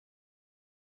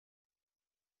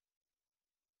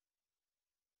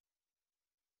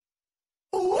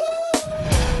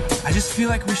I just feel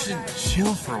like we should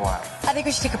chill for a while. I think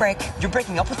we should take a break. You're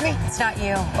breaking up with me? It's not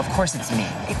you. Of course it's me.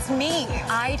 It's me.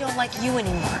 I don't like you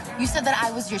anymore. You said that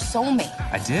I was your soulmate.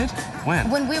 I did? When?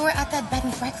 When we were at that bed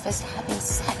and breakfast having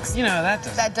sex. You know, that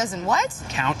doesn't... That doesn't what?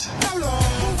 count.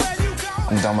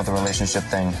 I'm done with the relationship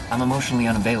thing. I'm emotionally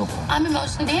unavailable. I'm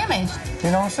emotionally damaged.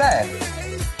 You know what I'm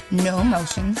saying? No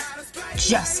emotions,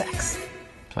 just sex.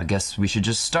 So I guess we should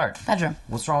just start. Bedroom.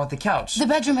 What's wrong with the couch? The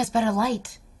bedroom has better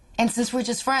light. And since we're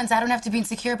just friends, I don't have to be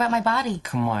insecure about my body.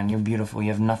 Come on, you're beautiful.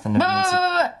 You have nothing to be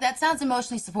insecure. That sounds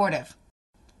emotionally supportive.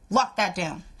 Lock that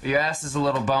down. Your ass is a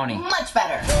little bony. Much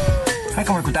better. I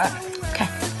can work with that. Okay.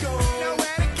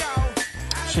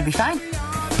 Should be fine.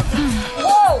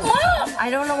 Whoa! Mom! I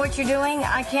don't know what you're doing.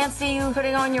 I can't see you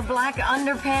putting on your black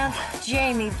underpants.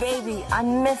 Jamie, baby, I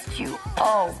missed you.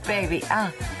 Oh, baby.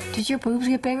 Did your boobs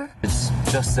get bigger? It's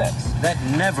just sex. That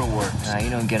never works. Nah, you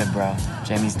don't get it, bro.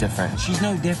 Jamie's different. She's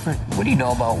no different. What do you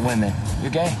know about women?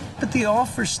 You're gay. But the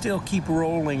offers still keep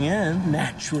rolling in,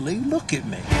 naturally. Look at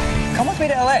me. Come with me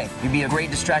to LA. You'd be a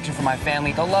great distraction for my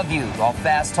family. They'll love you. All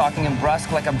fast, talking, and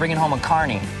brusque, like I'm bringing home a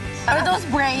carny. Are those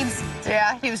braids?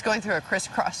 Yeah, he was going through a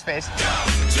crisscross phase.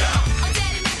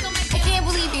 I can't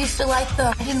believe you used to like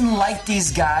them. I didn't like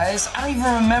these guys. I don't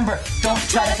even remember. Don't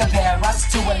try to compare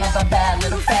us to another bad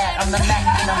little fad. I'm the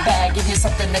man in a bag. Give you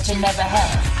something that you never had.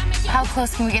 How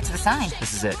close can we get to the sign?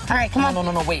 This is it. All right, come on.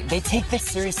 No, wait. They take this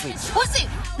seriously. What's it?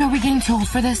 No, we're getting too old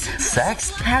for this.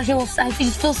 Sex? Casuals, I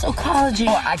just feel so college-y.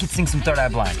 Oh, I could sing some Third Eye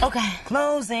Blind. Okay.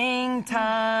 Closing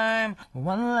time.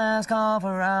 One last call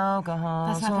for alcohol.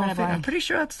 That's not Third Eye Blind. I'm pretty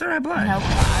sure that's Third Eye Blind. Nope.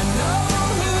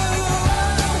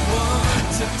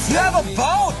 You have a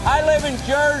boat! I live in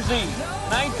Jersey,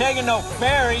 and I ain't taking no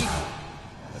ferry.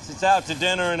 Unless it's out to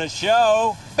dinner and a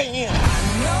show. Bam! You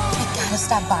gotta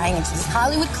stop buying into this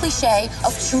Hollywood cliche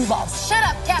of true love. Shut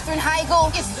up, Katherine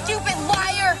Heigl, you stupid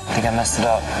liar! I think I messed it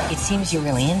up. It seems you're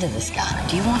really into this guy.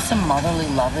 Do you want some motherly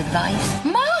love advice?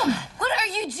 Mom, what are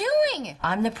you doing?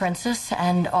 I'm the princess,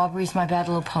 and Aubrey's my bad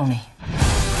little pony.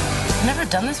 Never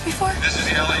done this before? This is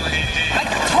the LAPD. I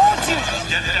told you!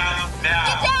 Get down now.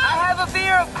 Get down! I have a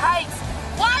fear of heights.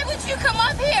 Why would you come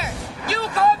up here? You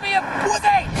called me a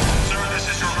pussy! Sir, this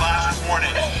is your last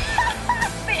warning.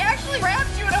 They actually wrapped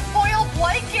you in a foil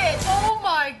blanket. Oh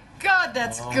my God,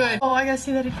 that's good. Oh, I gotta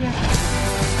see that again.